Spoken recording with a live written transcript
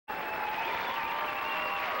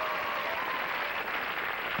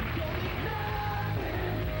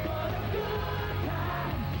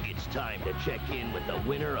to check in with the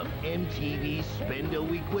winner of MTV's Spend a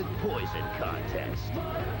Week with Poison contest.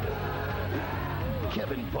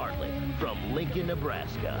 Kevin Bartlett from Lincoln,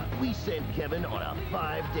 Nebraska. We sent Kevin on a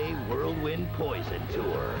 5-day whirlwind Poison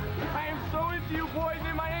tour. I am so into you,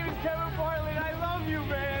 Poison. My name is Kevin Bartlett. I love you,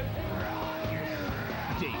 man.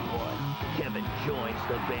 Day 1, Kevin joins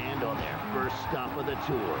the band on their first stop of the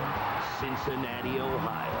tour, Cincinnati,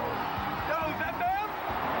 Ohio. Yo, is that them?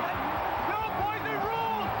 Yo, Poison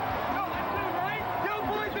rules! Yo, that's you, right? Yo,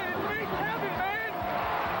 Poison, it's me, Kevin, man!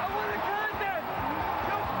 I won the contest!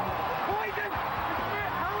 Yo, Poison, it's me,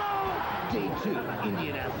 hello! Day 2,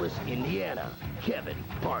 Indianapolis, Indiana. Kevin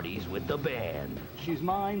parties with the band. She's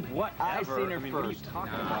mine. What? I seen her first. What are you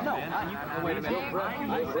talking about, man? Wait a minute.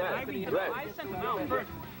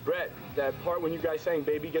 Brett, that part when you guys sang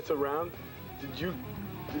 "Baby Gets Around,"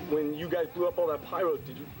 when you guys blew up all that pyro,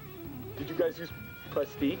 did you guys use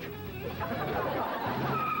plastique?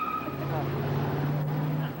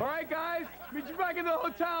 All right, guys, meet you back in the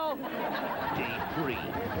hotel. Day 3,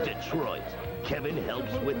 Detroit. Kevin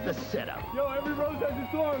helps with the setup. Yo, every rose has a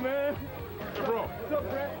thorn, man. Hey, bro. What's up,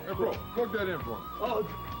 Brett? Hey, bro, plug that in for me. Oh,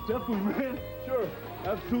 definitely, man. Sure,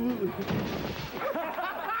 absolutely.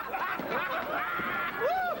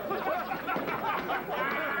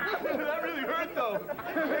 That really hurt, though.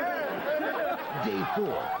 Day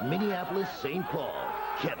 4, Minneapolis, St. Paul.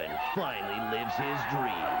 Kevin finally lives his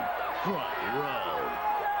dream. Front row.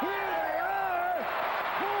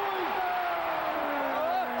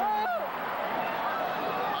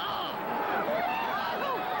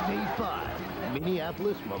 Day 5,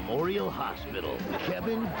 Minneapolis Memorial Hospital.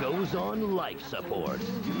 Kevin goes on life support.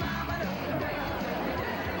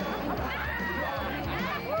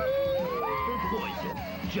 Poison,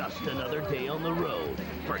 just another day on the road.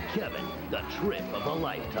 For Kevin, the trip of a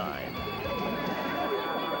lifetime.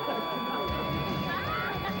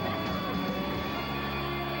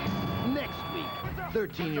 Next week,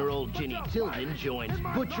 13-year-old Ginny Tilden joins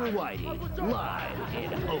Butcher Whitey live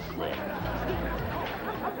in Oakland.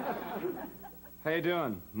 How you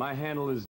doing? My handle is